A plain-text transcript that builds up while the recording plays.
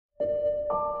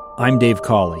I'm Dave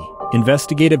Cawley,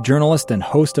 investigative journalist and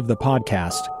host of the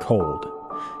podcast Cold.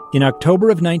 In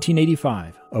October of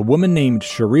 1985, a woman named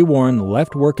Sheree Warren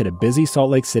left work at a busy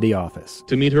Salt Lake City office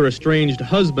to meet her estranged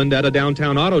husband at a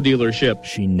downtown auto dealership.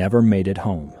 She never made it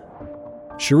home.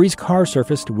 Sheree's car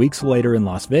surfaced weeks later in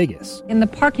Las Vegas. In the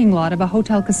parking lot of a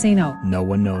hotel casino. No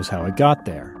one knows how it got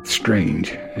there.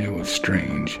 Strange. It was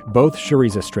strange. Both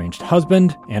Sheree's estranged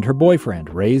husband and her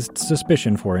boyfriend raised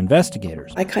suspicion for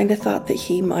investigators. I kind of thought that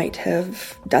he might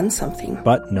have done something.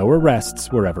 But no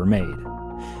arrests were ever made.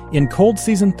 In Cold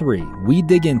Season 3, we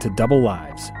dig into double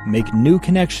lives, make new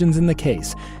connections in the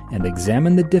case, and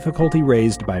examine the difficulty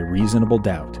raised by reasonable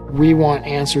doubt. We want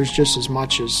answers just as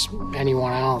much as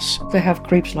anyone else. They have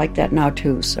creeps like that now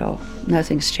too, so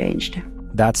nothing's changed.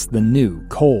 That's the new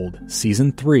Cold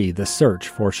Season 3, The Search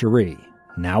for Sheree,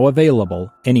 now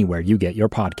available anywhere you get your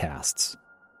podcasts.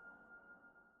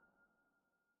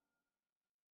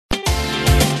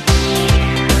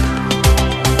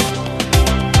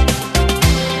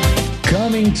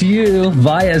 Coming to you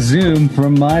via Zoom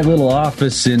from my little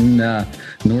office in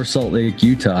North Salt Lake,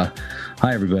 Utah.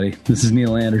 Hi, everybody. This is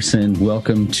Neil Anderson.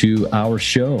 Welcome to our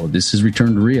show. This is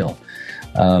Return to Real.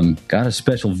 Got a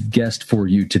special guest for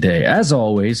you today. As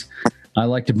always, I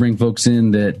like to bring folks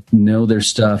in that know their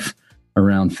stuff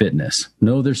around fitness,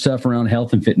 know their stuff around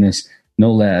health and fitness,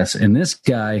 no less. And this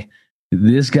guy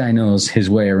knows his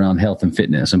way around health and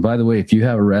fitness. And by the way, if you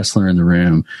have a wrestler in the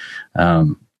room,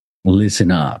 listen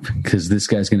up, because this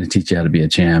guy's going to teach you how to be a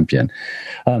champion.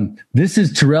 This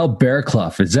is Terrell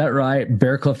Bearclough. Is that right?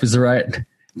 Bearclough is the right,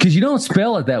 because you don't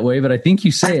spell it that way, but I think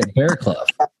you say it Bearclough.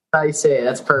 That's how you say it.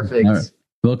 That's perfect. All right.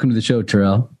 Welcome to the show,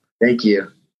 Terrell. Thank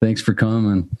you. Thanks for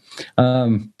coming.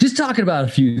 Just talking about a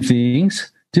few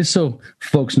things, just so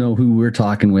folks know who we're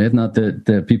talking with. Not that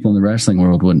the people in the wrestling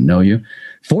world wouldn't know you.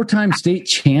 4-time state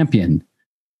champion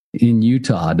in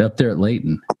Utah, up there at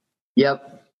Layton. Yep.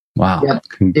 Wow.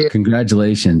 Yep.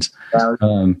 Congratulations.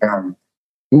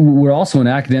 We're also an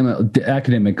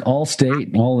academic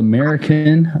all-state,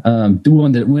 all-American,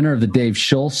 the winner of the Dave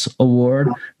Schultz Award,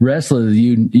 Wrestler of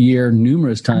the Year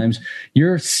numerous times.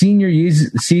 Your senior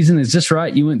season, is this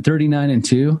right? You went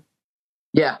 39-2?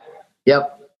 Yeah.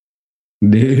 Yep.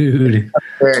 Dude.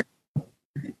 That's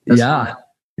yeah. fine.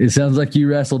 It sounds like you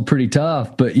wrestled pretty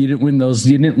tough, but you didn't win those.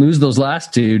 You didn't lose those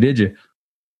last two, did you?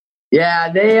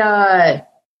 Yeah, they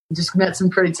just met some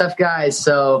pretty tough guys,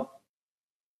 so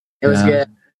it was good.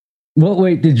 What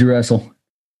weight did you wrestle?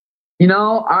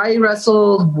 I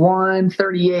wrestled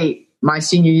 138 my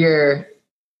senior year,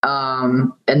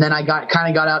 and then I got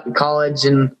out to college,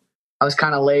 and I was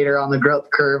kind of later on the growth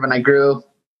curve, and I grew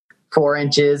 4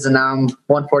 inches, and now I'm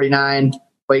 149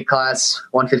 weight class,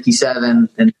 157,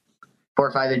 and 4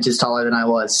 or 5 inches taller than I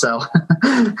was. So,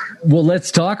 well,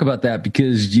 let's talk about that,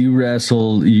 because you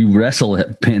wrestle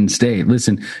at Penn State.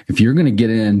 Listen, if you're going to get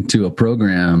into a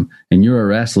program and you're a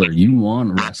wrestler, you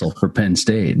want to wrestle for Penn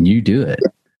State, and you do it.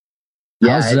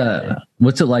 Yeah.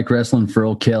 What's it like wrestling for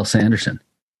old Cael Sanderson?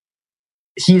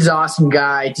 He's an awesome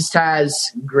guy. Just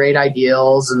has great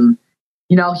ideals, and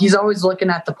he's always looking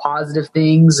at the positive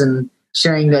things and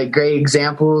sharing the great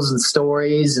examples and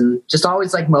stories, and just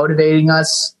always motivating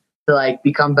us to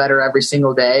become better every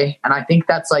single day. And I think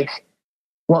that's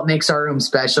what makes our room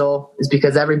special, is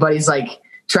because everybody's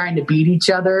trying to beat each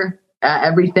other at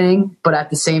everything, but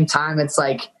at the same time it's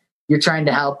you're trying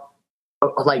to help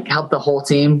the whole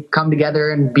team come together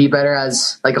and be better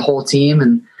as a whole team.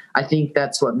 And I think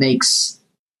that's what makes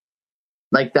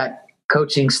that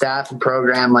coaching staff and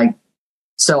program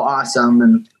so awesome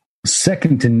and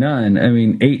second to none. I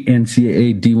mean, 8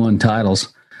 NCAA D1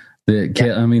 titles. The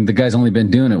guy's only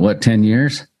been doing it, 10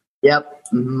 years? Yep.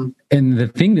 Mm-hmm. And the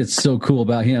thing that's so cool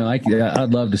about him, I'd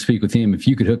love to speak with him. If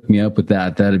you could hook me up with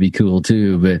that, that'd be cool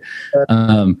too. But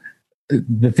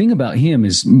the thing about him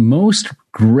is most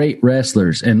great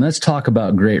wrestlers, and let's talk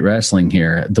about great wrestling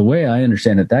here. The way I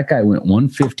understand it, that guy went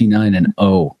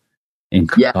 159-0 in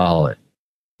college.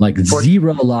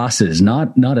 0 losses,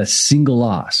 not a single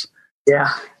loss.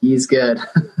 Yeah, he's good.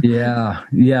 yeah,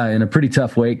 in a pretty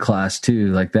tough weight class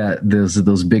too. Like that,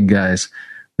 those big guys,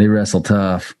 they wrestle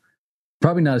tough.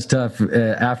 Probably not as tough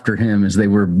after him as they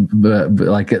were, but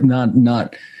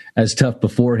not as tough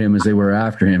before him as they were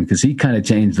after him, because he kind of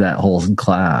changed that whole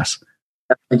class.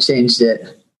 I changed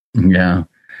it. Yeah.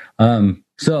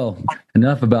 So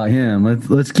enough about him.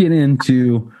 Let's get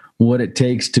into what it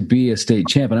takes to be a state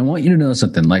champ. And I want you to know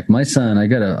something. Like my son, I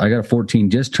got a 14,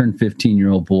 just turned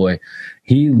 15-year-old boy.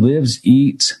 He lives,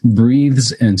 eats,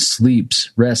 breathes, and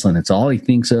sleeps wrestling. It's all he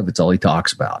thinks of. It's all he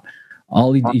talks about.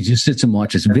 He just sits and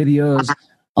watches videos.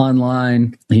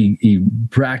 online. He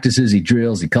practices, he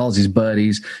drills, he calls his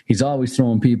buddies. He's always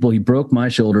throwing people. He broke my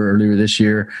shoulder earlier this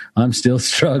year. I'm still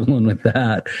struggling with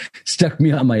that. Stuck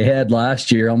me on my head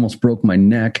last year, almost broke my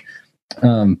neck.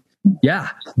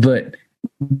 But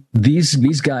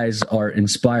these guys are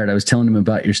inspired. I was telling him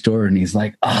about your story, and he's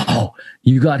like, "Oh,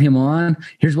 you got him on?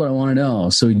 Here's what I want to know."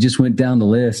 So he just went down the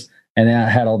list and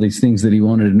had all these things that he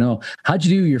wanted to know. How'd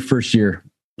you do your first year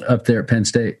up there at Penn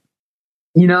State?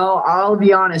 I'll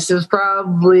be honest. It was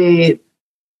probably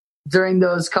during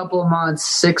those couple of months,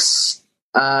 6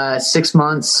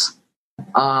 months.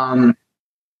 I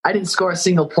didn't score a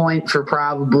single point for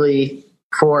probably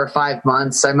 4 or 5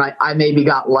 months. I maybe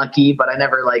got lucky, but I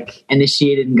never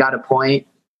initiated and got a point.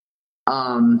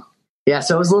 So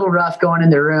it was a little rough going in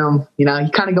the room. You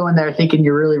kind of go in there thinking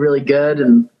you're really, really good.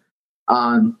 And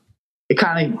it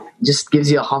kind of just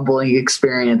gives you a humbling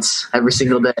experience every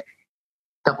single day,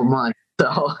 couple months.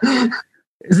 So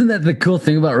isn't that the cool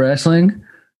thing about wrestling?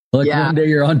 One day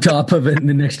you're on top of it and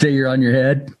the next day you're on your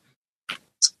head.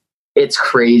 It's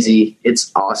crazy.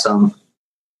 It's awesome.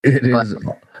 It is.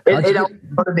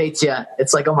 It motivates you.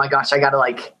 It's like, oh my gosh, I got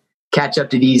to catch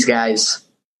up to these guys.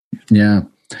 Yeah.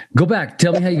 Go back.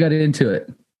 Tell me how you got into it.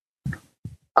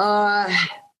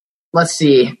 Let's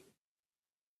see.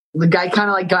 The guy kind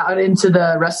of got into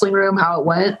the wrestling room, how it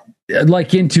went.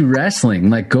 Into wrestling,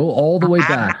 go all the way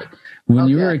back. When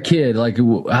you were a kid,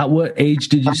 what age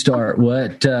did you start?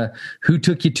 Who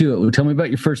took you to it? Tell me about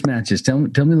your first matches. Tell me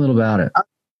a little about it.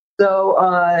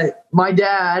 So my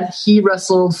dad, he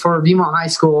wrestled for Viewmont High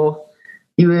School.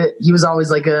 He was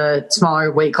always a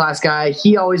smaller weight class guy.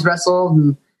 He always wrestled,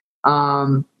 and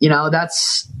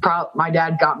that's my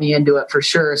dad got me into it for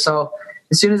sure. So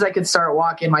as soon as I could start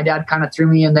walking, my dad kind of threw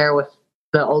me in there with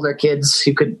the older kids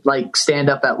who could stand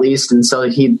up at least, and so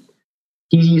he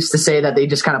used to say that they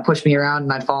just kind of pushed me around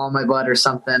and I'd fall on my butt or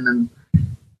something. And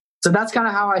so that's kind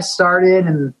of how I started.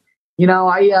 And,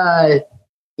 I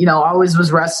always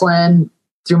was wrestling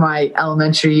through my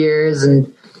elementary years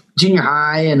and junior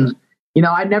high. And,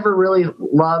 I never really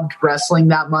loved wrestling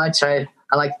that much. I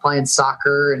liked playing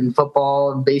soccer and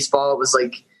football and baseball. It was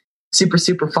super,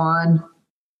 super fun.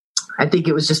 I think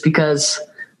it was just because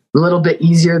a little bit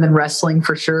easier than wrestling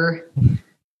for sure.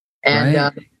 And,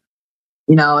 right. and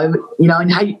you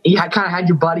kind of had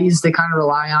your buddies to kind of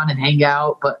rely on and hang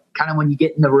out, but kind of when you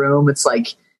get in the room, it's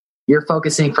you're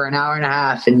focusing for an hour and a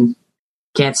half and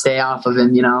can't stay off of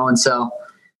him, and so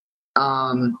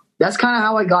that's kind of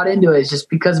how I got into it. It's just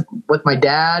because with my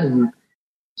dad, and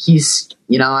he's,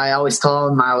 I always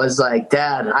told him, I was like,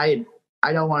 Dad, I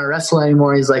don't want to wrestle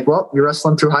anymore. He's like, well, you're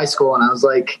wrestling through high school. And I was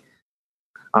like,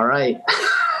 all right.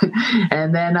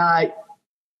 And then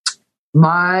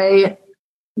my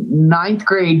 9th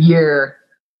grade year,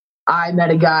 I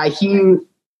met a guy. He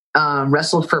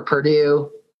wrestled for Purdue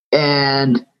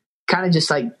and kind of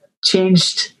just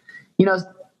changed.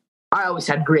 I always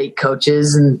had great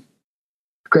coaches and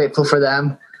grateful for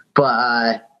them,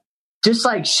 but just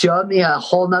showed me a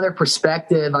whole nother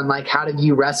perspective on how to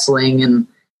view wrestling, and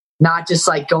not just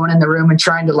going in the room and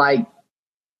trying to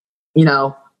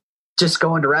just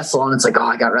going to wrestle and it's oh,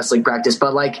 I got wrestling practice,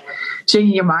 but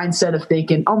changing your mindset of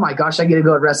thinking, oh my gosh, I get to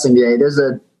go to wrestling today.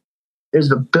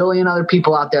 There's a billion other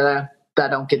people out there that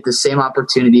don't get the same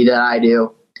opportunity that I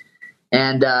do.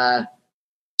 And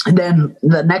then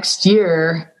the next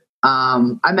year,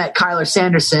 I met Kyler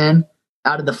Sanderson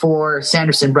out of the 4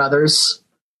 Sanderson brothers.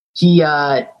 He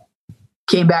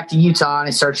came back to Utah and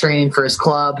I started training for his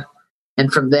club.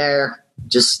 And from there,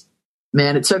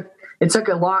 it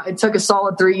took a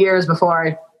solid 3 years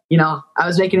before I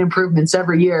was making improvements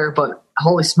every year, but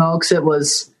holy smokes, it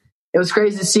was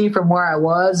crazy to see from where I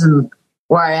was and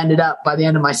where I ended up by the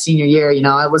end of my senior year.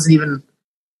 I wasn't even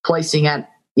placing at,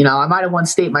 I might've won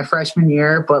state my freshman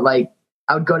year, but I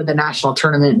would go to the national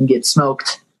tournament and get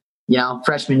smoked,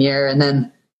 freshman year. And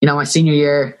then, my senior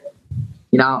year,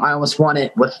 I almost won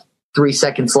it with 3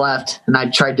 seconds left, and I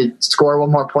tried to score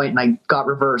one more point and I got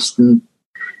reversed, and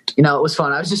it was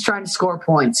fun. I was just trying to score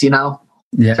points,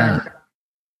 Yeah.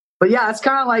 But yeah, it's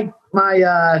kind of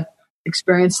my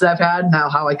experience that I've had now,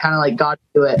 how I kind of got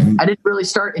into it. I didn't really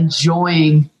start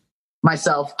enjoying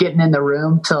myself getting in the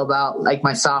room till about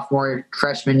my sophomore,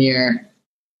 freshman year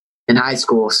in high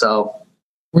school. So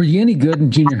were you any good in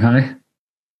junior high?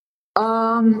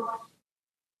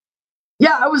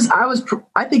 Yeah,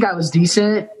 I think I was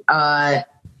decent.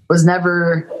 Was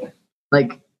never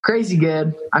crazy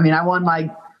good. I mean, I won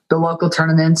the local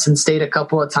tournaments and stayed a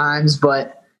couple of times,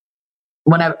 but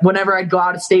whenever I'd go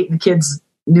out of state and the kids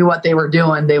knew what they were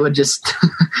doing, they would just,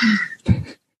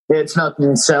 they'd smoke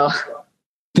me. So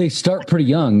They start pretty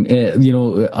young.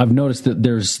 I've noticed that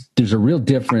there's a real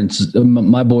difference.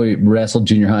 My boy wrestled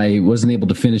junior high. He wasn't able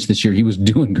to finish this year. He was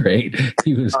doing great.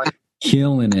 He was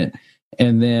killing it.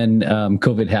 And then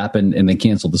COVID happened and they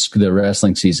canceled the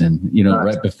wrestling season,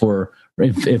 right before.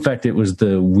 In fact, it was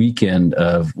the weekend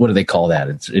of, what do they call that?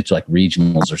 It's like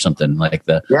regionals or something like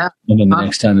that. Yeah. And then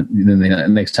the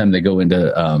next time they go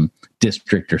into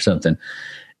district or something.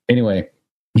 Anyway,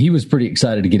 he was pretty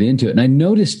excited to get into it. And I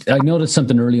noticed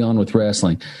something early on with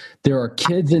wrestling. There are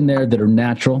kids in there that are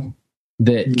natural,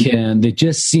 they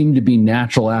just seem to be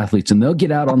natural athletes, and they'll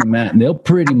get out on the mat and they'll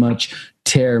pretty much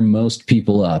tear most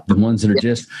people up. The ones that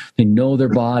are they know their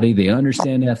body, they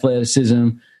understand athleticism.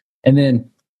 And then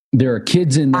there are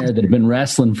kids in there that have been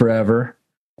wrestling forever.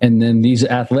 And then these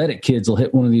athletic kids will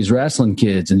hit one of these wrestling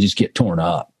kids and just get torn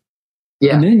up.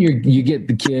 Yeah. And then you get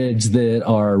the kids that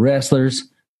are wrestlers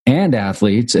and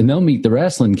athletes, and they'll meet the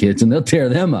wrestling kids and they'll tear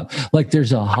them up. Like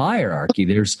there's a hierarchy.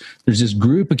 There's this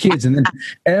group of kids, and then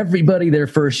everybody their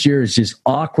first year is just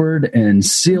awkward and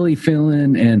silly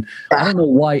feeling. And I don't know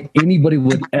why anybody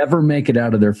would ever make it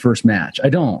out of their first match. I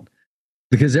don't,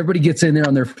 because everybody gets in there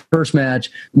on their first match.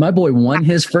 My boy won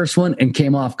his first one and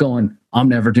came off going, I'm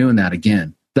never doing that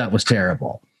again. That was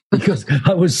terrible, because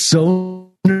I was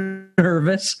so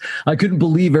nervous. I couldn't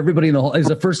believe everybody in the hall. It was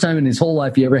the first time in his whole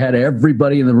life he ever had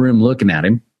everybody in the room looking at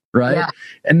him, right? Yeah.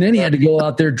 And then he had to go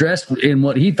out there dressed in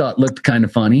what he thought looked kind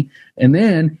of funny. And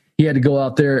then he had to go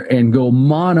out there and go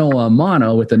mano a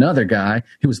mano with another guy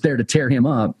who was there to tear him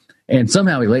up. And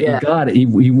somehow he got it.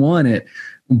 He won it.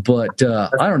 But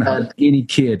I don't know how any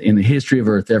kid in the history of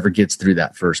Earth ever gets through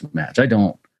that first match. I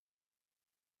don't.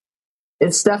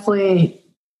 It's definitely,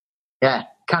 kind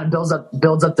of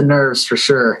builds up the nerves for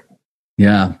sure.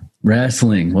 Yeah,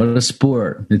 wrestling. What a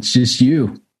sport. It's just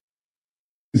you.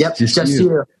 Yep, just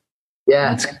you. Yeah.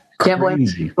 That's can't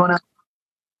crazy. Blame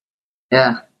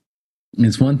Yeah.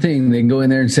 It's one thing they can go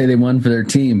in there and say they won for their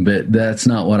team, but that's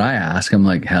not what I ask. I'm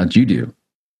like, how'd you do?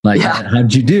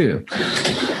 How'd you do?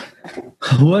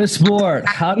 What a sport.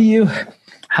 How do you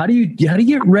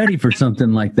get ready for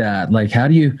something like that? Like,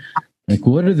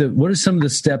 what are some of the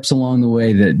steps along the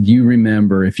way that you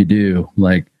remember, if you do?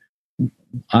 Like,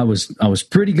 I was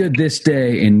pretty good this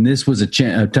day, and this was a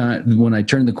time when I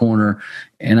turned the corner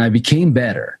and I became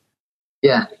better.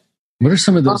 Yeah. What are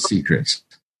some of those secrets?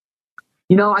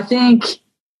 I think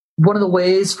one of the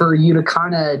ways for you to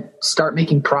kind of start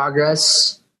making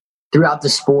progress throughout the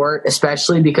sport,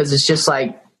 especially because it's just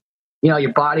like,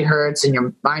 your body hurts and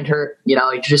your mind hurt,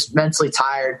 you're just mentally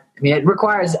tired. I mean, it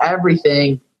requires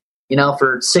everything,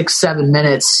 for 6-7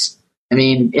 minutes,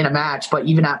 in a match, but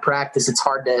even at practice, it's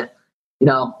hard to,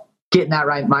 get in that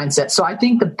right mindset. So I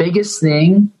think the biggest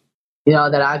thing,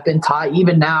 that I've been taught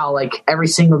even now, like every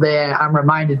single day I'm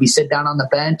reminded, we sit down on the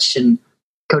bench and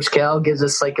Coach Kell gives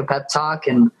us like a pep talk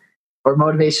or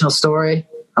motivational story.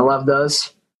 I love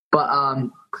those. But,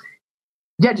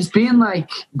 just being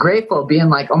like grateful, being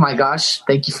like, oh my gosh,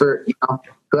 thank you for,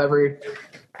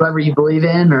 whoever you believe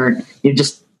in, or you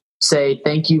just say,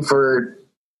 thank you for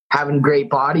having a great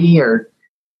body or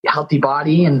healthy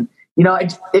body. And,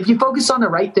 if you focus on the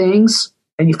right things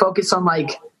and you focus on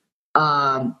like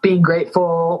being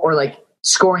grateful or like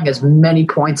scoring as many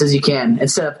points as you can,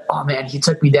 instead of, oh man, he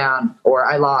took me down, or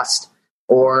I lost,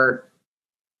 or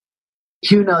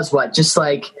who knows what, just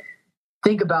like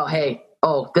think about, hey,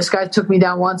 this guy took me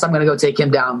down once, I'm going to go take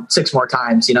him down 6 more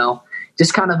times,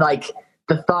 just kind of like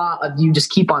the thought of you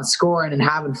just keep on scoring and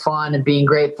having fun and being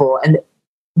grateful. And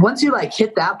once you like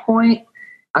hit that point,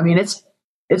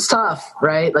 it's tough,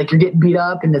 right? Like you're getting beat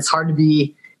up and it's hard to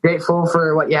be grateful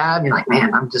for what you have. And you're like,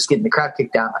 man, I'm just getting the crap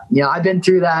kicked out. I've been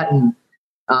through that. And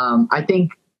I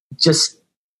think just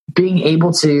being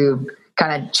able to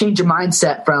kind of change your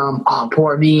mindset from, oh,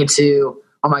 poor me, to,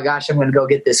 oh my gosh, I'm going to go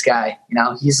get this guy.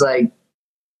 He's like,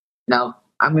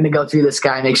 I'm going to go through this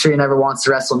guy, make sure he never wants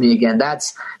to wrestle me again.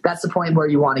 That's the point where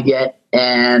you want to get.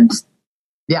 And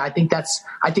I think that's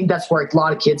where a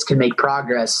lot of kids can make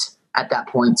progress at that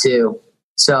point too.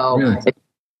 So really?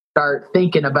 Start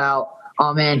thinking about,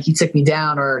 oh man, he took me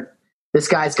down, or this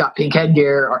guy's got pink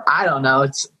headgear, or I don't know.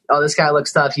 It's, this guy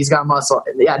looks tough, he's got muscle.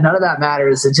 Yeah, none of that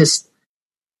matters. It just,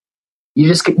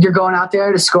 you're going out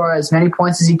there to score as many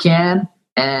points as you can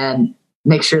and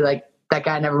make sure like that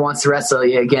guy never wants to wrestle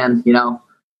you again. Yeah,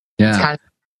 it's kind of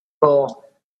cool.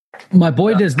 My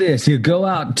boy does this. He'll go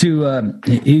out to,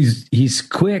 he's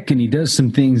quick and he does some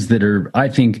things that are, I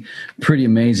think, pretty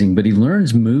amazing, but he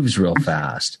learns moves real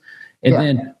fast. And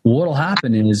then what'll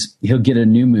happen is he'll get a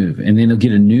new move, and then he'll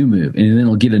get a new move, and then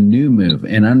he'll get a new move.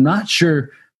 And I'm not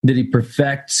sure that he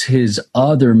perfects his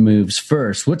other moves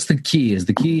first? What's the key? Is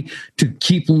the key to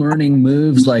keep learning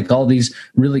moves, like all these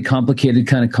really complicated,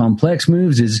 kind of complex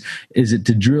moves? Is it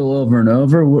to drill over and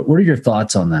over? What are your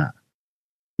thoughts on that?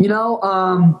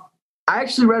 I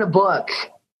actually read a book,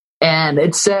 and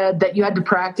it said that you had to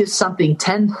practice something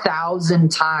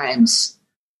 10,000 times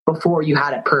before you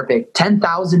had it perfect.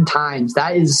 10,000 times.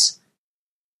 That is,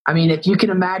 I mean, if you can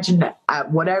imagine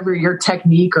at whatever your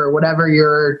technique or whatever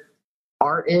your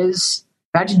art is,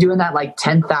 imagine doing that like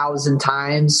 10,000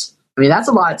 times. I mean, that's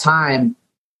a lot of time.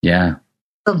 Yeah.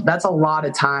 That's a lot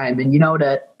of time. And,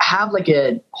 to have like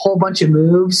a whole bunch of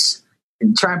moves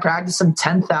and try and practice them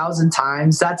 10,000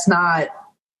 times, that's not,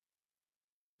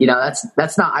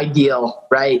 that's not ideal,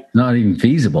 right? Not even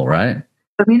feasible, right?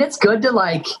 I mean, it's good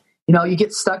to you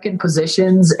get stuck in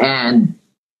positions and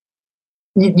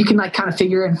you can kind of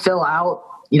figure and fill out,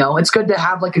 it's good to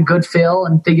have like a good feel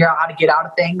and figure out how to get out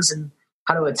of things and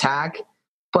how to attack.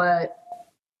 But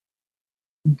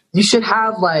you should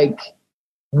have like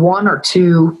one or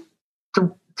two,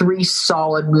 three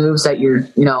solid moves that you're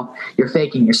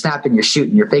faking, you're snapping, you're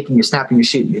shooting, you're faking, you're snapping, you're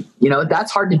shooting.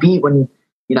 That's hard to beat when,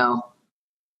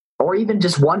 or even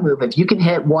just one move. If you can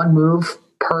hit one move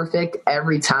perfect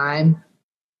every time,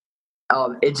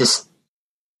 it's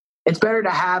better to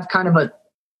have kind of a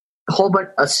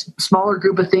smaller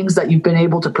group of things that you've been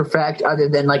able to perfect, other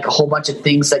than like a whole bunch of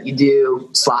things that you do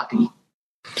sloppy.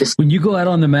 When you go out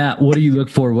on the mat, what do you look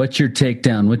for? What's your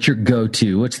takedown? What's your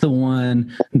go-to? What's the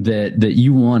one that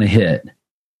you want to hit?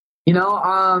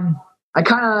 I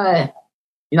kind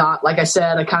of, like I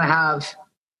said, I kind of have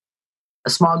a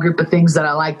small group of things that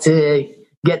I like to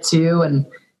get to. And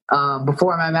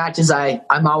before my matches,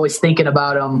 I'm always thinking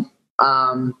about them.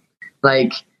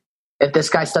 Like, if this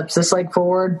guy steps this leg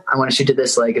forward, I want to shoot to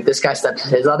this leg. If this guy steps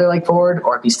his other leg forward,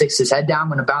 or if he sticks his head down, I'm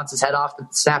going to bounce his head off,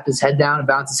 snap his head down and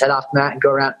bounce his head off the mat and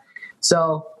go around.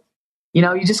 So, you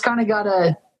just kind of got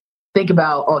to think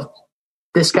about,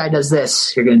 this guy does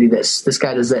this, you're going to do this. This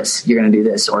guy does this, you're going to do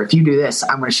this. Or if you do this,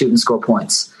 I'm going to shoot and score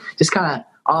points. Just kind of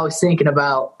always thinking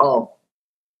about,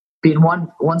 being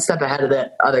one step ahead of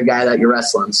the other guy that you're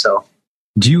wrestling. So.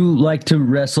 Do you like to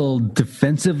wrestle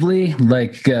defensively,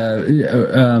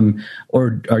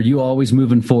 or are you always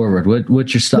moving forward?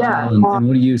 What's your style, and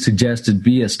what do you suggest to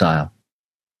be a style?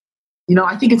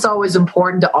 I think it's always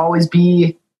important to always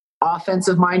be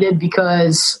offensive minded,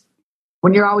 because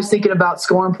when you're always thinking about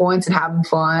scoring points and having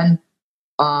fun,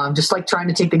 just like trying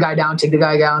to take the guy down,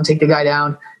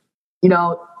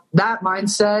 that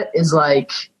mindset is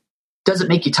doesn't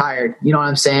make you tired. You know what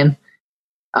I'm saying?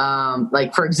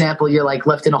 For example, you're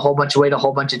lifting a whole bunch of weight a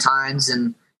whole bunch of times,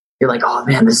 and you're like, oh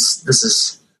man, this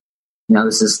is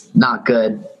not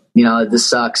good. This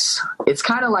sucks. It's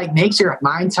kind of makes your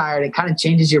mind tired. It kind of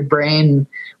changes your brain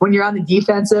when you're on the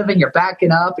defensive and you're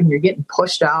backing up and you're getting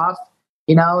pushed off.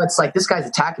 It's like, this guy's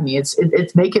attacking me.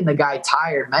 It's making the guy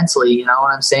tired mentally. You know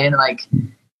what I'm saying?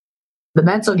 The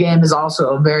mental game is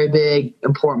also a very big,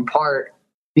 important part,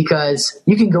 because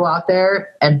you can go out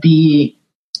there and be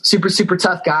super, super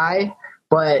tough guy,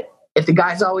 but if the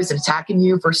guy's always attacking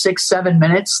you for 6-7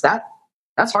 minutes,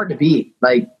 that's hard to beat.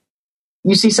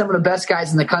 You see some of the best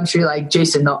guys in the country, like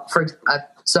Jason, for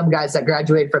some guys that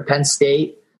graduated from Penn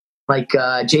State,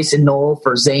 Jason Knoll,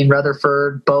 for Zane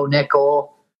Rutherford, Bo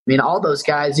Nickel. I mean, all those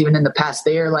guys, even in the past,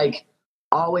 they are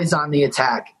always on the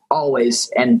attack, always.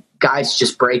 And guys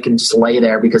just break and just lay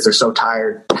there because they're so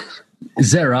tired.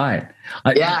 Is that right?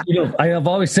 Yeah. I have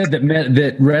always said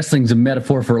that wrestling's a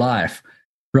metaphor for life,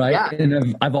 right? Yeah.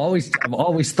 And I've always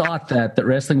thought that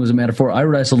wrestling was a metaphor. I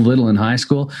wrestled little in high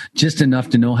school, just enough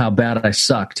to know how bad I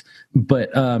sucked.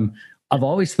 But I've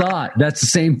always thought that's the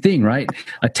same thing, right?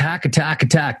 Attack.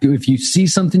 If you see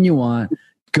something you want,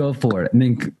 go for it. And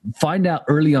then find out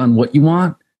early on what you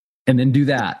want, and then do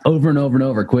that over and over and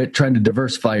over. Quit trying to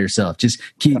diversify yourself. Just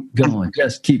keep going.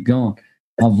 Just keep going.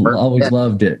 I've always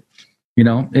loved it.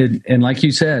 And like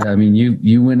you said, I mean,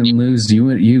 you win and lose.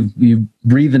 You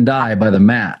breathe and die by the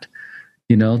mat.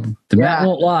 The mat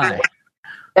won't lie.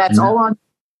 That's all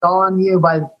on you.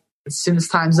 As soon as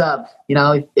time's up,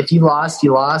 if you lost,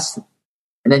 you lost,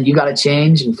 and then you got to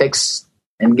change and fix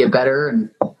and get better and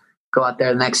go out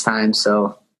there the next time.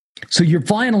 So you're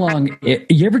flying along.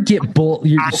 You ever get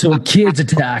so a kid's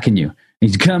attacking you?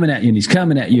 He's coming at you, and he's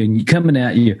coming at you, and he's coming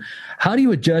at you. How do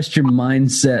you adjust your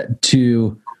mindset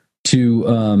to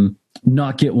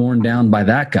not get worn down by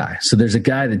that guy? So there's a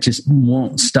guy that just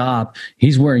won't stop.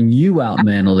 He's wearing you out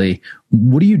mentally.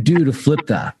 What do you do to flip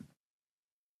that?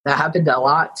 That happened a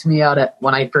lot to me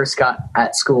when I first got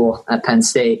at school at Penn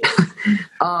State.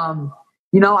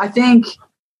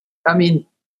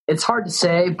 it's hard to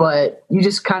say, but you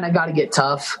just kind of got to get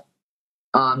tough.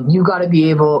 You got to be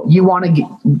able, you want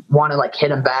to like hit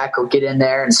them back or get in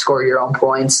there and score your own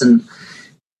points. And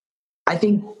I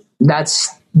think that's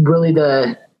really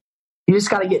you just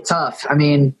got to get tough. I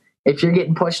mean, if you're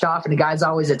getting pushed off and the guy's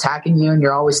always attacking you and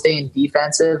you're always staying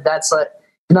defensive, that's like,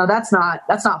 that's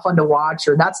not fun to watch,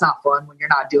 or that's not fun when you're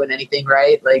not doing anything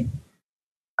right. Like,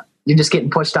 you're just getting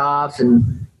pushed off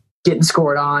and getting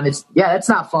scored on. That's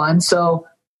not fun. So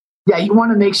yeah, you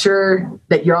want to make sure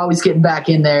that you're always getting back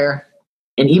in there.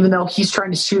 And even though he's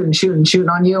trying to shoot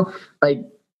on you, like,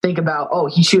 think about, oh,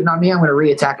 he's shooting on me, I'm going to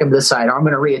re-attack him to this side, or I'm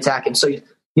going to re-attack him. So,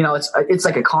 it's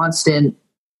like a constant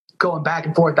going back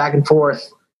and forth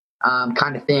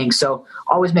kind of thing. So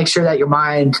always make sure that your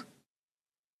mind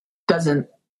doesn't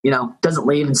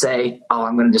leave and say, oh,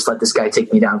 I'm going to just let this guy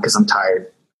take me down because I'm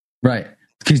tired. Right.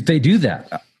 Because they do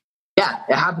that. Yeah,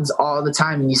 it happens all the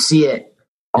time, and you see it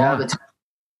all the time.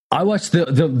 I watched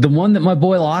the one that my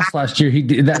boy lost last year. He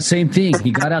did that same thing.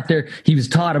 He got out there. He was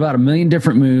taught about 1 million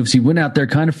different moves. He went out there,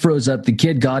 kind of froze up. The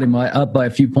kid got him up by a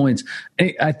few points.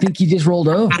 I think he just rolled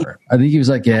over. I think he was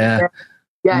like, I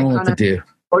don't know what to do.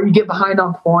 Or you get behind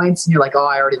on points and you're like, oh,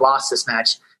 I already lost this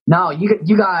match. No,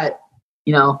 you got,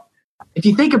 if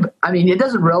you think of, I mean, you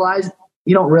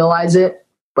don't realize it,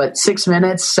 but 6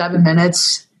 minutes, 7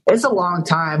 minutes, it's a long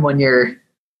time when you're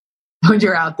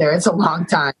out there. It's a long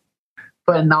time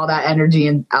putting all that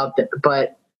energy out there.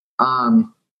 But, I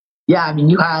mean,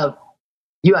 you have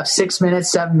 6 minutes,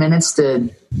 7 minutes to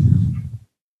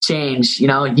change.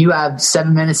 You have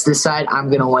 7 minutes to decide, I'm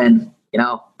going to win.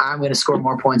 I'm going to score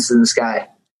more points than this guy.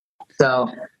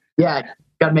 So, got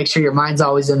to make sure your mind's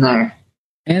always in there.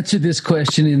 Answer this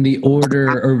question in the order,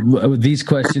 or these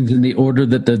questions in the order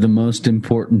that they're the most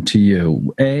important to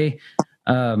you. A,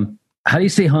 how do you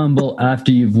stay humble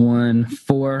after you've won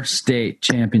 4 state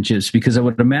championships? Because I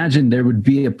would imagine there would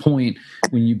be a point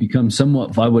when you become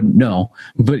somewhat, I wouldn't know,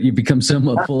 but you become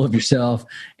somewhat full of yourself,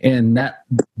 and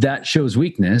that shows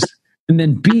weakness. And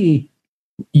then B,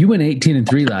 you went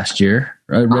 18-3 last year,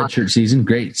 redshirt season,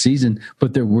 great season,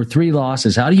 but there were 3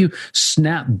 losses. How do you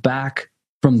snap back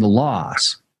from the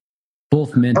loss?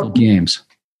 Both mental games.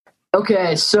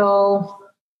 Okay, so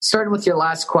starting with your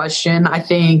last question, I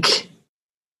think,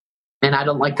 and I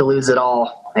don't like to lose at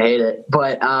all. I hate it,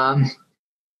 but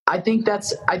I think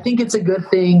it's a good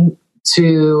thing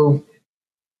to.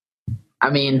 I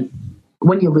mean,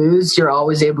 when you lose, you're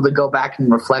always able to go back and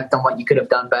reflect on what you could have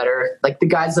done better. Like the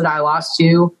guys that I lost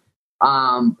to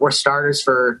were starters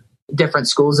for different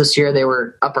schools this year. They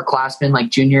were upperclassmen, like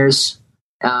juniors.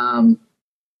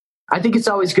 I think it's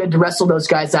always good to wrestle those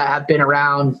guys that have been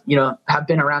around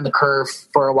the curve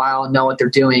for a while and know what they're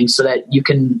doing, so that you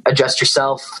can adjust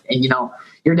yourself. And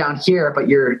you're down here, but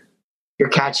you're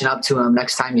catching up to them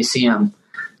next time you see them.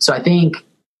 So I think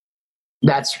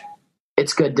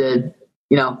it's good to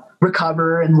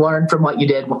recover and learn from what you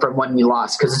did from when you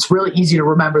lost, because it's really easy to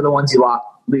remember the ones you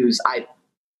lose.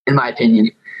 In my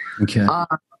opinion. Okay.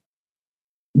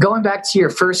 Going back to your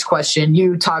first question,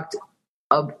 you talked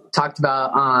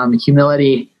about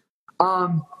humility.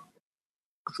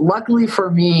 Luckily for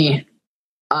me,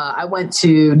 I went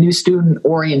to new student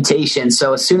orientation.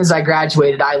 So as soon as I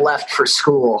graduated, I left for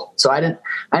school. So I didn't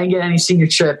get any senior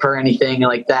trip or anything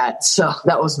like that. So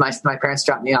that was my parents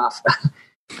dropped me off.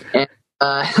 And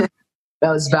that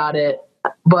was about it.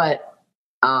 But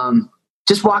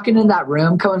just walking in that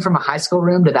room, coming from a high school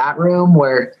room to that room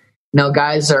where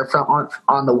guys are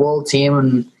on the Wool team,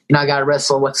 and I got to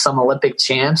wrestle with some Olympic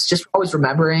champs. Just always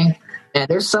remembering, and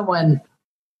there's someone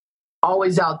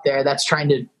always out there that's trying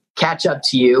to catch up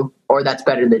to you, or that's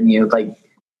better than you. Like,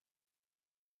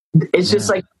 it's just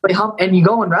like, and you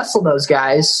go and wrestle those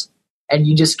guys, and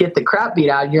you just get the crap beat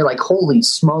out. And you're like, holy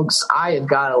smokes, I have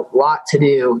got a lot to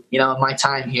do, in my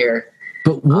time here.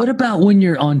 But what about when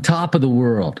you're on top of the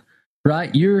world?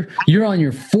 Right, you're on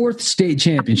your 4th state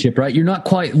championship, right? You're not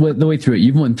quite the way through it.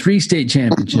 You've won 3 state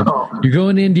championships. You're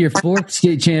going into your 4th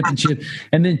state championship,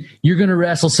 and then you're going to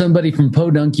wrestle somebody from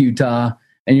Podunk, Utah.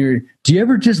 And do you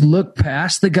ever just look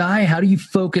past the guy? How do you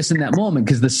focus in that moment?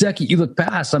 Because the second you look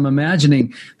past, I'm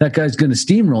imagining that guy's going to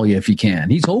steamroll you if he can.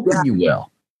 He's hoping you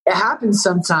will. It happens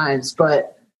sometimes,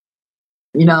 but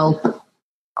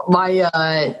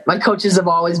my coaches have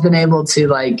always been able to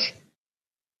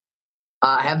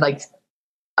have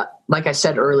like I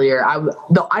said earlier,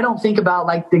 I don't think about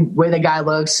like the way the guy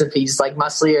looks, if he's like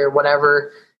muscly or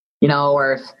whatever,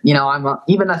 or if, I'm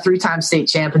even a 3-time state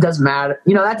champ. It doesn't matter.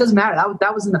 That doesn't matter.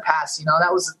 That was in the past.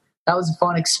 That was a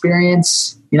fun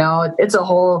experience. It's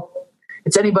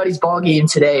anybody's ball game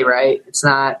today, right? It's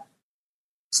not,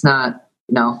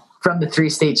 from the 3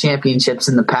 state championships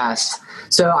in the past.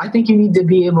 So I think you need to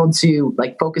be able to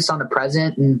like focus on the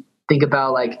present and think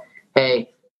about like, hey,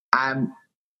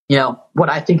 what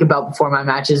I think about before my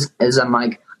matches is I'm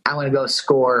like, I'm going to go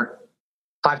score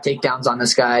 5 takedowns on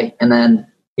this guy. And then,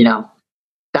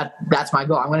 that's my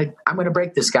goal. I'm going to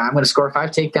break this guy. I'm going to score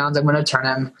 5 takedowns. I'm going to turn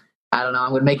him. I don't know. I'm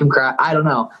going to make him cry. I don't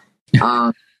know.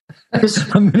 I'm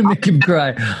going to make him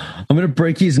cry. I'm going to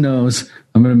break his nose.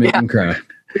 I'm going to make him cry.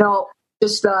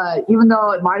 Even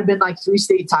though it might've been like 3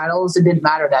 state titles, it didn't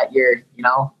matter that year,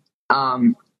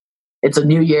 it's a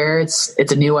new year. It's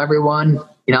a new everyone,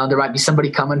 there might be somebody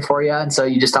coming for you. And so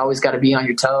you just always got to be on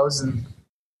your toes and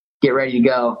get ready to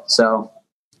go. So,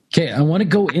 okay. I want to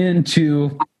go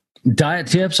into diet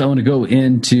tips. I want to go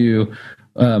into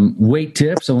weight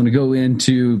tips. I want to go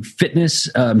into fitness,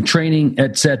 training,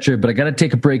 etc. But I got to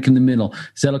take a break in the middle.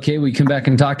 Is that okay? Will you come back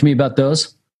and talk to me about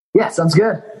those? Yeah, sounds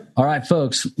good. All right,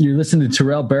 folks, you're listening to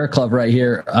Terrell Bear Club right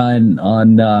here on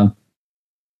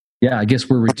I guess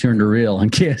we're Return to Real on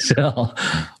KSL.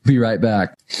 Be right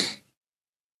back.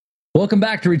 Welcome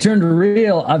back to Return to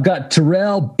Real. I've got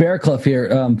Terrell Bearclough here,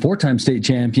 4-time state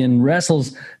champion,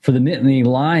 wrestles for the Nittany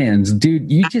Lions.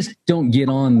 Dude, you just don't get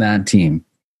on that team.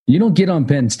 You don't get on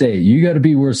Penn State. You got to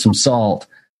be worth some salt,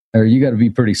 or you got to be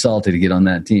pretty salty to get on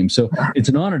that team. So it's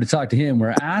an honor to talk to him.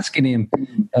 We're asking him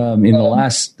in the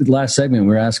last segment,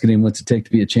 we're asking him what's it take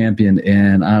to be a champion,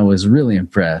 and I was really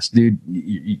impressed. Dude,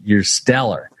 you're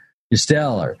stellar. You're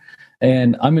stellar.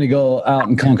 And I'm going to go out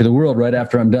and conquer the world right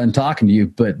after I'm done talking to you.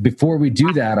 But before we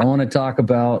do that, I want to talk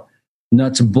about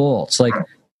nuts and bolts, like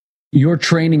your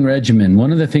training regimen.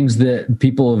 One of the things that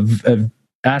people have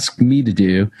asked me to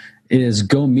do is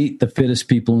go meet the fittest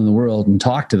people in the world and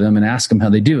talk to them and ask them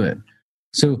how they do it.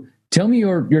 So tell me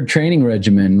your training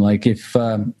regimen, like if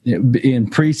in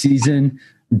preseason,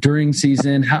 during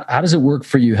season, how does it work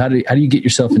for you? How do you get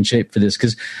yourself in shape for this?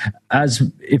 Because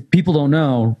if people don't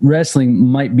know, wrestling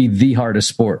might be the hardest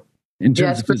sport in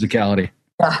terms of physicality.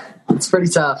 Yeah, it's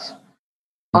pretty tough.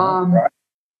 For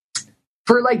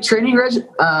like training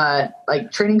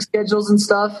training schedules and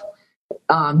stuff,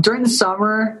 during the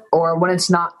summer or when it's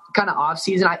not kind of off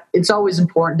season, it's always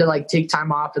important to like take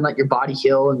time off and let your body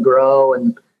heal and grow.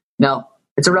 And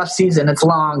it's a rough season. It's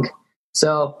long.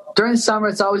 So during the summer,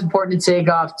 it's always important to take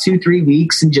off 2-3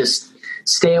 weeks and just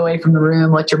stay away from the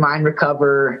room, let your mind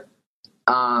recover.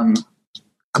 I'm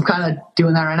kind of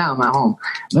doing that right now. I'm at home.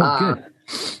 Good.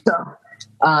 So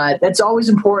that's always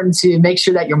important to make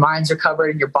sure that your mind's recovered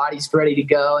and your body's ready to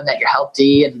go and that you're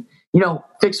healthy and,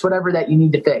 fix whatever that you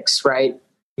need to fix, right?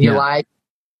 In your life,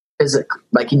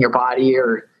 like in your body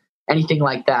or anything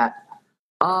like that.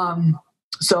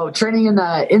 So training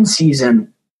in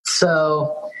season.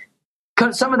 So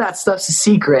some of that stuff's a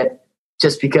secret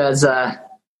just because, But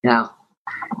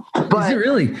is it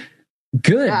really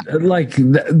good? Yeah. Like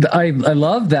I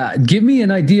love that. Give me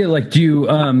an idea. Like do you,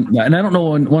 and I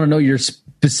don't want to know your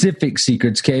specific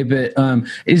secrets, Kay, but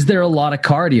is there a lot of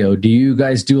cardio? Do you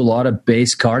guys do a lot of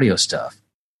base cardio stuff?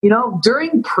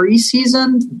 During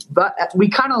preseason, but we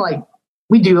kind of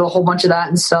we do a whole bunch of that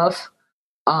and stuff.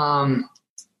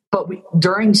 But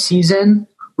during season,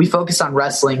 we focus on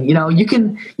wrestling. You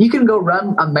can go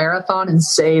run a marathon and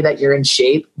say that you're in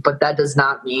shape, but that does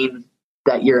not mean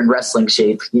that you're in wrestling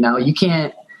shape. You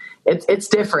can't, it's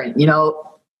different,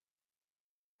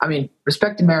 I mean,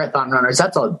 respect to marathon runners.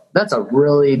 That's a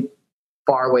really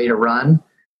far way to run.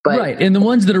 But, right. And the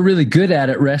ones that are really good at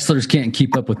it, wrestlers can't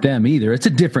keep up with them either. It's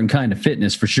a different kind of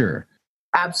fitness for sure.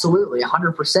 Absolutely.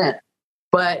 100%.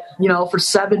 But, for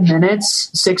 7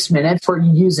 minutes, 6 minutes where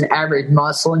you use an average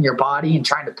muscle in your body and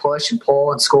trying to push and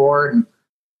pull and score and,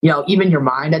 even your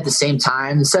mind at the same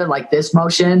time, instead of like this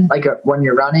motion, like when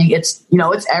you're running, it's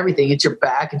everything. It's your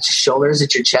back, it's your shoulders,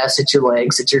 it's your chest, it's your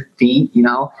legs, it's your feet,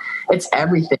 it's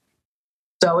everything.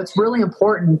 So it's really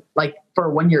important, like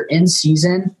for when you're in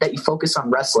season, that you focus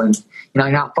on wrestling. You're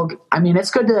not focused. I mean,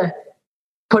 it's good to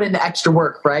put in the extra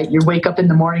work, right? You wake up in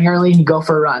the morning early and you go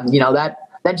for a run,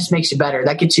 that just makes you better.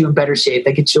 That gets you in better shape.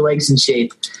 That gets your legs in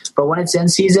shape. But when it's in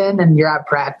season and you're at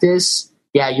practice,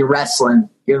 you're wrestling.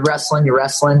 You're wrestling. You're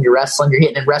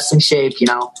getting in wrestling shape,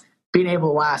 being able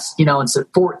to last, instead of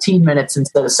 14 minutes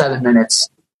instead of 7 minutes.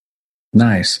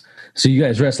 Nice. So you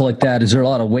guys wrestle like that. Is there a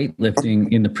lot of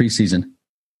weightlifting in the preseason?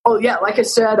 Oh, yeah. Like I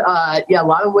said, a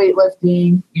lot of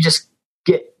weightlifting. You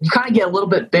kind of get a little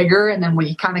bit bigger. And then when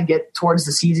you kind of get towards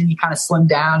the season, you kind of slim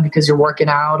down because you're working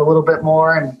out a little bit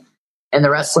more and in the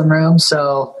wrestling room.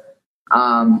 So,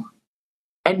 and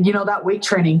that weight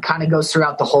training kind of goes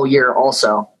throughout the whole year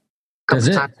also. Does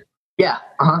it? Yeah.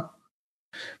 Uh-huh.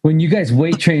 When you guys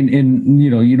weight train, and you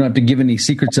don't have to give any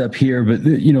secrets up here, but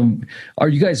are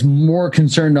you guys more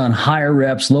concerned on higher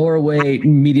reps, lower weight,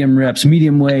 medium reps,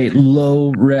 medium weight,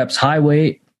 low reps, high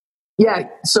weight? Yeah.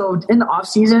 So in the off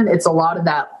season, it's a lot of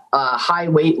that high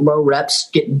weight, low reps,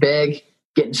 getting big,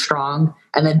 getting strong.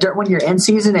 And then when you're in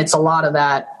season, it's a lot of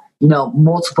that,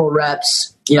 multiple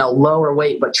reps, lower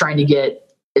weight, but trying to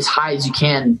get as high as you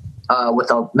can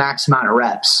with a max amount of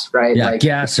reps, right? Yeah,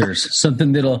 gassers,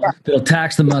 something that'll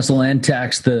tax the muscle and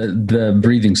tax the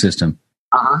breathing system.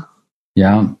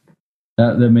 Yeah,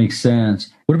 that makes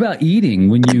sense. What about eating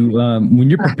when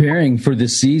you're preparing for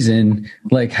this season?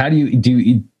 Like, how do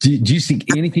you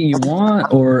seek anything you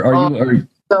want, or are you?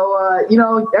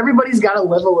 So everybody's got to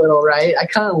live a little, right? I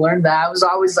kind of learned that. I was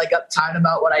always like uptight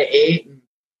about what I ate.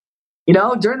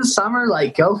 During the summer,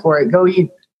 like, go for it. Go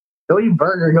eat a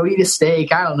burger, go eat a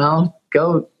steak. I don't know.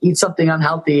 Go eat something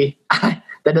unhealthy that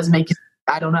doesn't make you,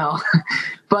 I don't know.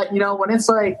 But when it's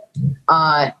like,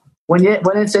 when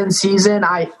it's in season,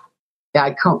 I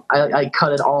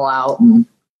cut it all out. And,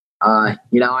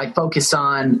 I focus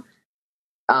on,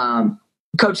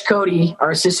 Coach Cody,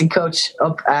 our assistant coach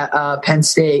up at Penn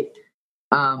State,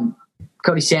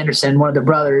 Cody Sanderson, one of the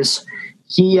brothers.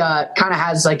 He kind of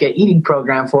has like an eating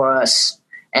program for us,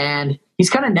 and he's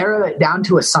kind of narrowed it down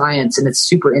to a science, and it's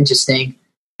super interesting.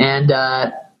 And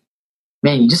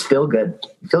man, you just feel good.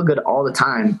 You feel good all the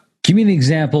time. Give me an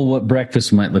example of what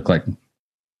breakfast might look like.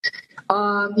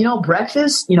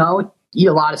 Breakfast. Eat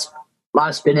a lot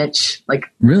of spinach. Like,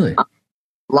 really,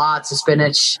 lots of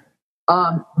spinach.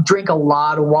 Drink a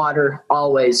lot of water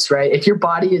always. Right. If your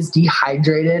body is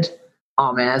dehydrated,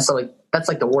 oh man, that's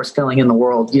like the worst feeling in the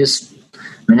world.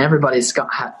 Everybody's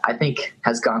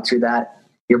has gone through that.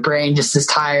 Your brain just is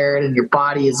tired and your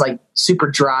body is like super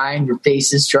dry and your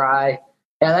face is dry.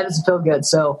 Yeah, that doesn't feel good.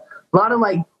 So a lot of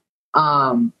like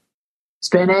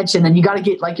spinach, and then you got to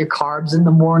get like your carbs in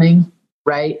the morning,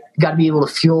 right? You got to be able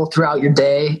to fuel throughout your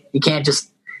day. You can't just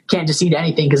eat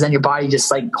anything, because then your body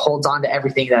just like holds on to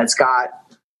everything that it's got.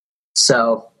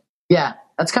 So yeah,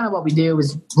 that's kind of what we do,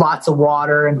 is lots of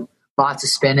water and lots of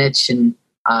spinach and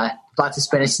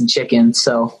chicken.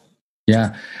 So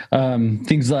yeah,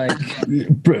 things like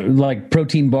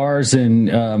protein bars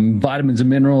and vitamins and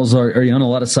minerals. Are you on a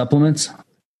lot of supplements?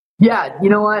 Yeah, you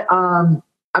know what?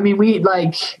 We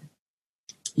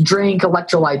drink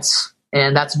electrolytes,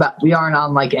 and that's about. We aren't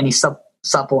on like any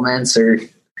supplements or.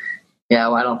 Yeah,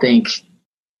 well, I don't think.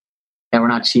 Yeah, we're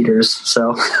not cheaters,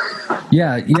 so.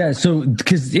 Yeah. So,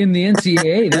 because in the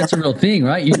NCAA, that's a real thing,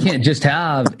 right? You can't just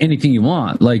have anything you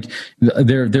want. Like,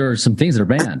 there are some things that are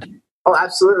banned. Oh,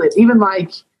 absolutely. Even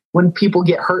like when people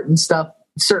get hurt and stuff,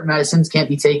 certain medicines can't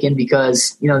be taken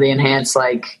because they enhance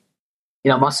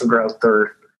muscle growth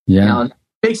or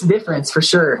makes a difference for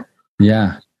sure.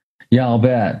 Yeah, I'll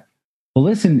bet. Well,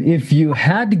 listen, if you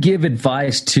had to give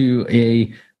advice to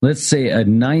let's say a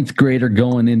 9th grader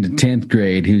going into 10th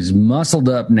grade who's muscled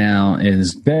up now, in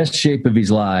his best shape of his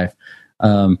life,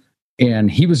 and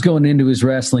he was going into his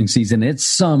wrestling season. It's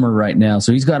summer right now,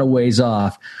 so he's got a ways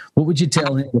off. What would you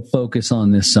tell him to focus on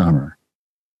this summer?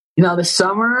 This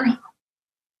summer,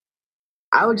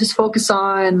 I would just focus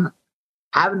on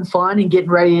having fun and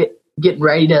getting ready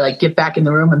to like get back in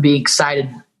the room and be excited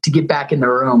to get back in the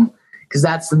room. Because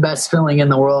that's the best feeling in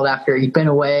the world after you've been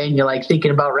away and you're like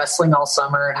thinking about wrestling all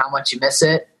summer and how much you miss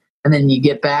it. And then you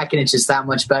get back and it's just that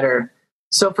much better.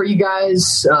 So for you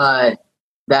guys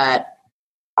that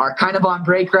are kind of on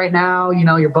break right now,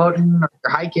 you're boating or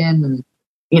you're hiking and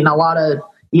eating a lot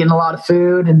of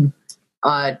food, and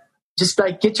just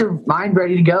like get your mind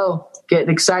ready to go, get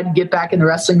excited to get back in the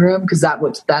wrestling room, because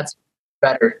that's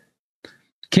better.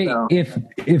 Okay, so.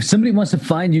 If somebody wants to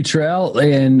find you, Terrell,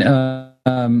 and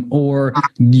or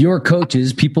your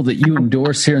coaches, people that you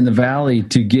endorse here in the Valley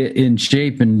to get in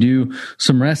shape and do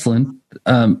some wrestling,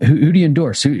 who do you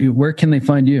endorse? Where can they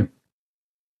find you?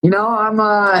 I'm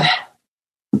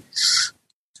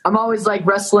always like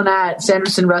wrestling at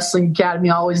Sanderson Wrestling Academy,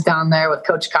 always down there with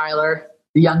Coach Kyler,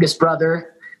 the youngest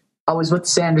brother, always with the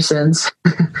Sandersons.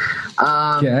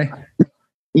 Okay.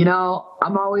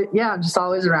 I'm just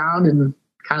always around and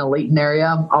kind of Layton area.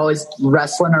 I'm always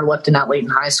wrestling or lifting at Layton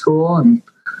High School, and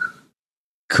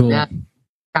cool. Yeah,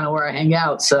 kind of where I hang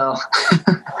out. So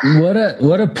what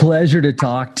a pleasure to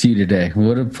talk to you today.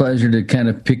 What a pleasure to kind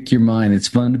of pick your mind. It's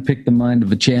fun to pick the mind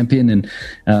of a champion, and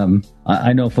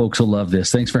I know folks will love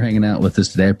this. Thanks for hanging out with us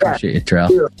today. I appreciate it, Terrell.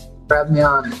 Thank you for having me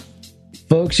on.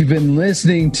 Folks, you've been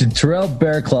listening to Terrell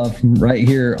Bearclough right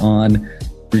here on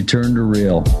Return to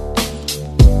Real.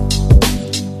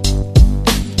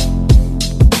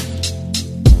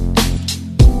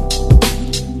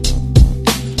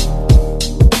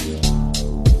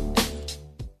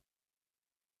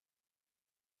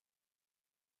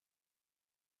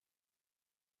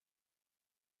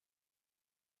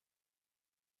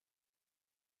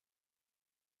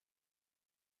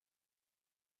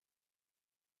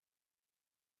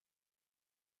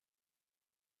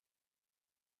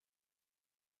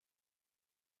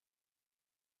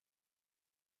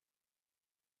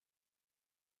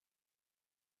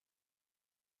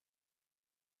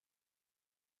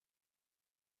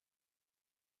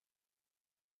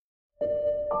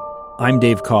 I'm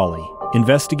Dave Cawley,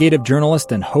 investigative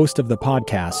journalist and host of the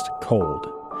podcast Cold.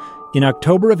 In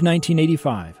October of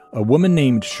 1985, a woman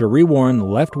named Sheree Warren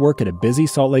left work at a busy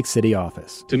Salt Lake City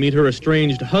office to meet her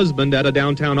estranged husband at a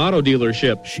downtown auto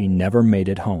dealership. She never made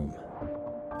it home.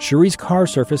 Sheree's car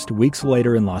surfaced weeks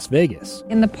later in Las Vegas.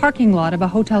 In the parking lot of a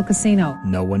hotel casino.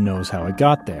 No one knows how it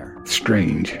got there.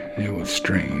 Strange. It was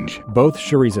strange. Both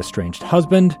Sheree's estranged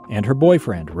husband and her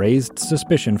boyfriend raised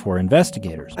suspicion for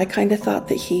investigators. I kind of thought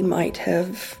that he might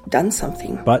have done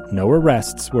something. But no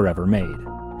arrests were ever made.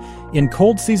 In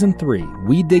Cold Season 3,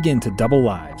 we dig into double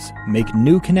lives, make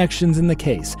new connections in the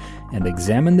case, and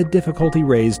examine the difficulty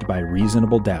raised by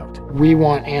reasonable doubt. We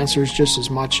want answers just as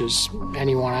much as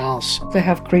anyone else. They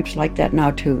have creeps like that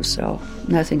now too, so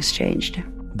nothing's changed.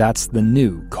 That's the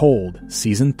new Cold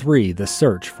Season 3, The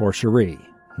Search for Sheree,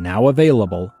 now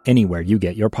available anywhere you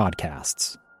get your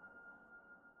podcasts.